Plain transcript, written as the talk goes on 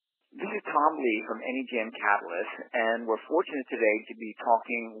This is Tom Lee from NEGM Catalyst, and we're fortunate today to be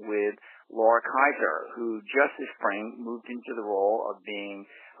talking with Laura Kaiser, who just this spring moved into the role of being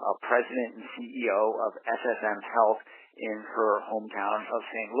President and CEO of SSM Health in her hometown of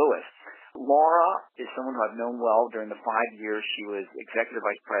St. Louis. Laura is someone who I've known well during the 5 years she was Executive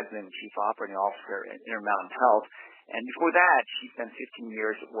Vice President and Chief Operating Officer at Intermountain Health. And before that, she spent 15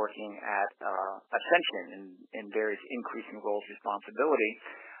 years working at Ascension in various increasing roles of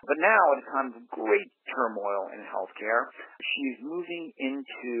responsibility. But now, at a time of great turmoil in healthcare, she's moving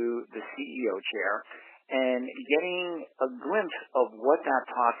into the CEO chair and getting a glimpse of what that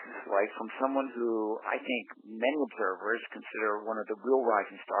process is like from someone who I think many observers consider one of the real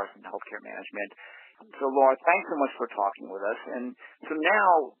rising stars in healthcare management. So, Laura, thanks so much for talking with us. And so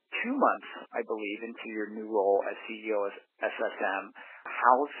now, 2 months, I believe, into your new role as CEO of SSM,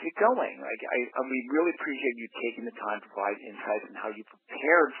 how's it going? We really appreciate you taking the time to provide insights on how you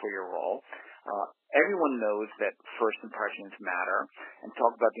prepared for your role. Everyone knows that first impressions matter, and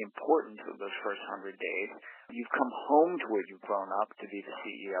talk about the importance of those first 100 days. You've come home to where you've grown up to be the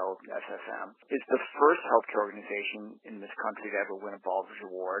CEO of SSM. It's the first healthcare organization in this country to ever win a Baldrige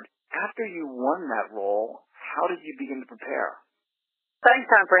Award. After you won that role, how did you begin to prepare? Thanks,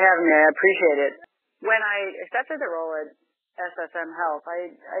 Tom, for having me. I appreciate it. When I accepted the role at SSM Health,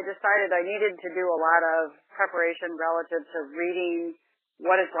 I decided I needed to do a lot of preparation relative to reading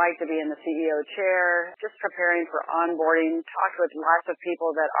what it's like to be in the CEO chair, just preparing for onboarding, talked with lots of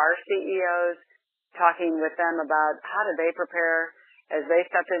people that are CEOs, talking with them about how did they prepare as they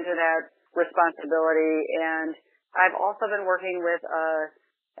stepped into that responsibility. And I've also been working with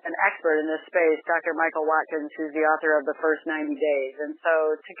an expert in this space, Dr. Michael Watkins, who's the author of The First 90 Days. And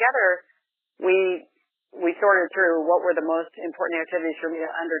so together we sorted through what were the most important activities for me to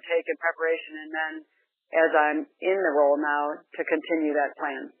undertake in preparation, and then as I'm in the role now, to continue that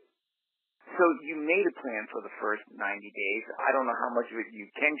plan. So you made a plan for the first 90 days. I don't know how much of it you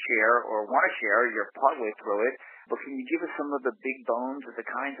can share or want to share. You're partway through it. But can you give us some of the big bones of the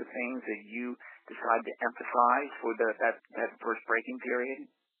kinds of things that you decide to emphasize for that first breaking period?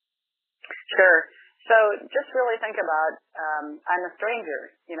 Sure. So just really think about, I'm a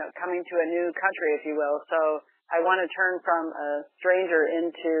stranger, coming to a new country, if you will. So I want to turn from a stranger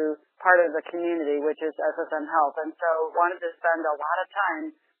into part of the community, which is SSM Health. And so wanted to spend a lot of time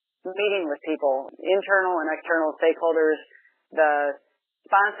meeting with people, internal and external stakeholders, the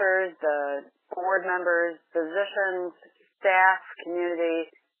sponsors, the board members, physicians, staff,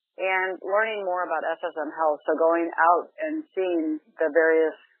 community, and learning more about SSM Health. So going out and seeing the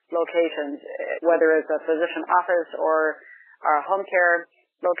various locations, whether it's a physician office or a home care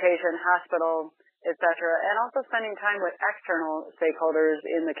location, hospital, etc., and also spending time with external stakeholders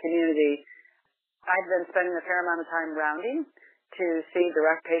in the community. I've been spending a fair amount of time rounding to see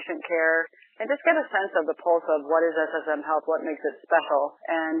direct patient care and just get a sense of the pulse of what is SSM Health, what makes it special,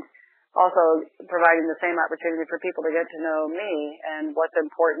 and also providing the same opportunity for people to get to know me and what's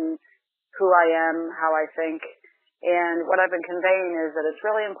important, who I am, how I think. And what I've been conveying is that it's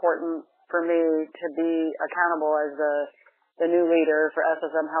really important for me to be accountable as the new leader for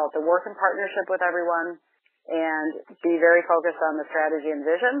SSM Health, to work in partnership with everyone and be very focused on the strategy and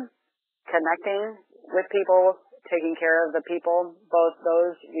vision, connecting with people, taking care of the people, both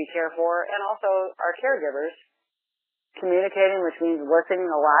those we care for and also our caregivers, communicating, which means listening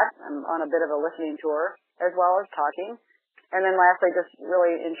a lot. I'm on a bit of a listening tour, as well as talking. And then lastly, just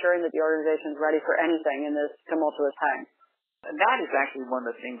really ensuring that the organization is ready for anything in this tumultuous time. That is actually one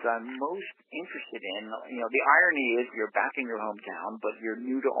of the things I'm most interested in. The irony is you're back in your hometown, but you're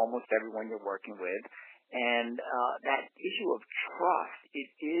new to almost everyone you're working with. And that issue of trust, it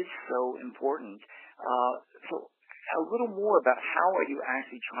is so important. So a little more about how are you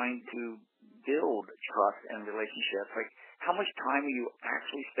actually trying to build trust and relationships? Like, how much time are you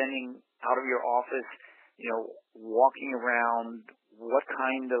actually spending out of your office, walking around? What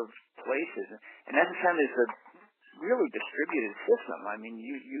kind of places? And SSM is a really distributed system. I mean,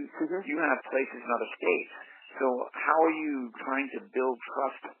 you have places in other states. So how are you trying to build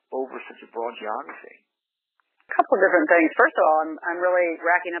trust over such a broad geography? A couple of different things. First of all, I'm really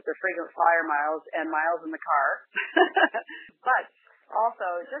racking up the frequent flyer miles and miles in the car. But also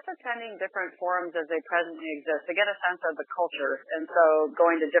just attending different forums as they presently exist to get a sense of the culture. And so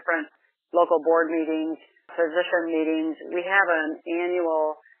going to different local board meetings, physician meetings. We have an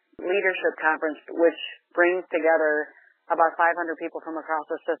annual leadership conference which brings together about 500 people from across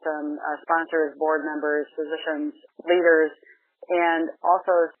the system, sponsors, board members, physicians, leaders, and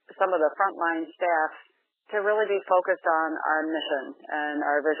also some of the frontline staff to really be focused on our mission and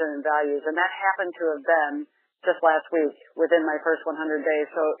our vision and values. And that happened to have been just last week within my first 100 days.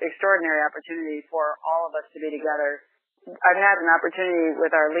 So extraordinary opportunity for all of us to be together. I've had an opportunity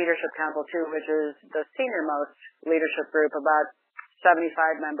with our leadership council too, which is the senior most leadership group, about 75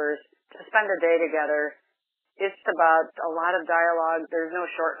 members, to spend a day together. It's about a lot of dialogue. There's no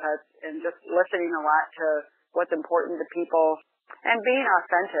shortcuts, and just listening a lot to what's important to people and being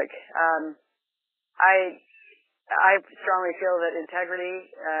authentic. I strongly feel that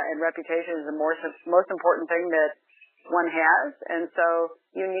integrity and reputation is the most important thing that one has, and so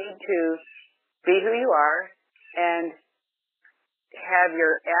you need to be who you are and have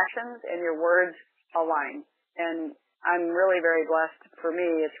your actions and your words align. And I'm really very blessed. For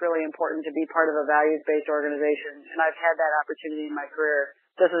me, it's really important to be part of a values-based organization, and I've had that opportunity in my career.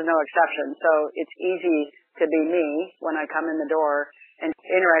 This is no exception. So it's easy to be me when I come in the door and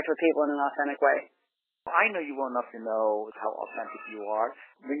interact with people in an authentic way. I know you well enough to know how authentic you are.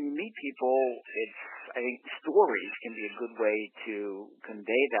 When you meet people, I think stories can be a good way to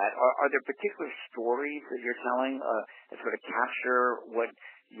convey that. Are there particular stories that you're telling that sort of capture what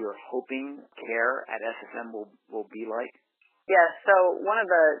you're hoping care at SSM will be like? Yes. So one of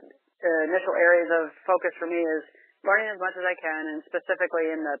the initial areas of focus for me is learning as much as I can, and specifically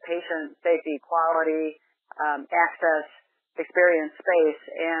in the patient safety, quality, access, experience space.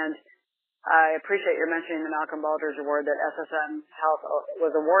 And I appreciate your mentioning the Malcolm Baldrige Award that SSM Health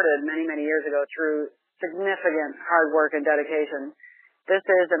was awarded many, many years ago through significant hard work and dedication. This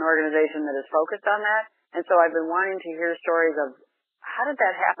is an organization that is focused on that, and so I've been wanting to hear stories of how did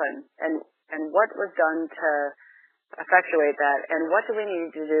that happen, and what was done to effectuate that, and what do we need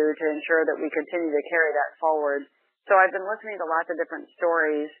to do to ensure that we continue to carry that forward. So I've been listening to lots of different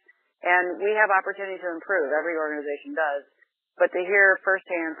stories, and we have opportunity to improve. Every organization does. But to hear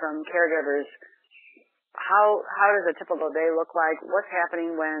firsthand from caregivers, how does a typical day look like? What's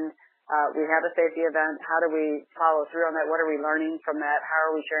happening when we have a safety event? How do we follow through on that? What are we learning from that? How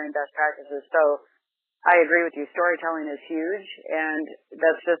are we sharing best practices? So I agree with you. Storytelling is huge, and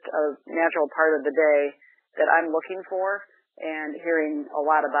that's just a natural part of the day that I'm looking for and hearing a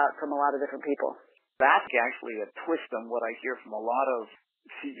lot about from a lot of different people. That's actually a twist on what I hear from a lot of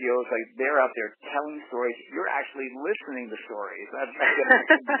CEOs. Like, they're out there telling stories. You're actually listening to stories. That's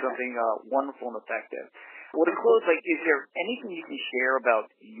something wonderful and effective. Well, to close, is there anything you can share about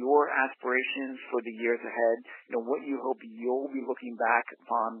your aspirations for the years ahead? What you hope you'll be looking back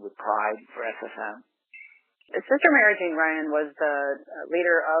upon with pride for SSM? Sister Mary Jane Ryan was the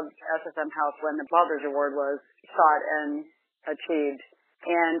leader of SSM Health when the Baldrige Award was sought and achieved.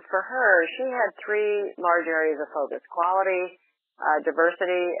 And for her, she had three large areas of focus: quality,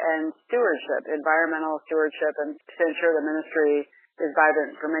 diversity, and stewardship, environmental stewardship, and to ensure the ministry is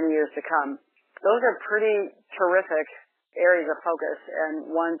vibrant for many years to come. Those are pretty terrific areas of focus,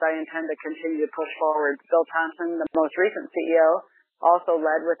 and ones I intend to continue to push forward. Bill Thompson, the most recent CEO, also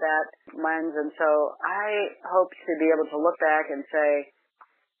led with that lens, and so I hope to be able to look back and say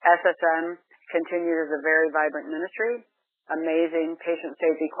SSM continued as a very vibrant ministry, amazing patient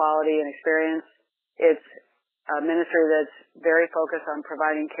safety, quality, and experience. It's a ministry that's very focused on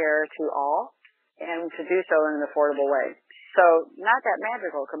providing care to all, and to do so in an affordable way. So not that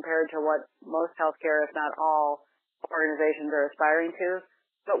magical compared to what most healthcare, if not all, organizations are aspiring to,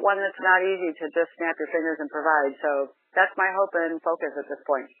 but one that's not easy to just snap your fingers and provide. So that's my hope and focus at this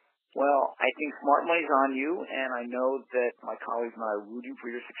point. Well, I think smart money's on you, and I know that my colleagues and I are rooting for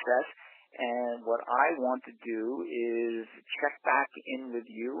your success. And what I want to do is check back in with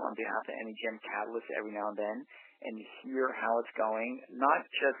you on behalf of NEGM Catalyst every now and then and hear how it's going, not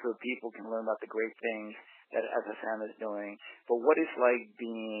just so people can learn about the great things that SSM is doing, but what it's like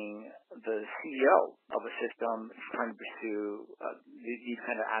being the CEO of a system trying to pursue these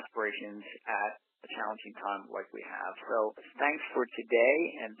kind of aspirations at a challenging time like we have. So thanks for today,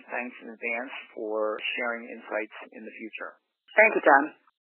 and thanks in advance for sharing insights in the future. Thank you, Tom.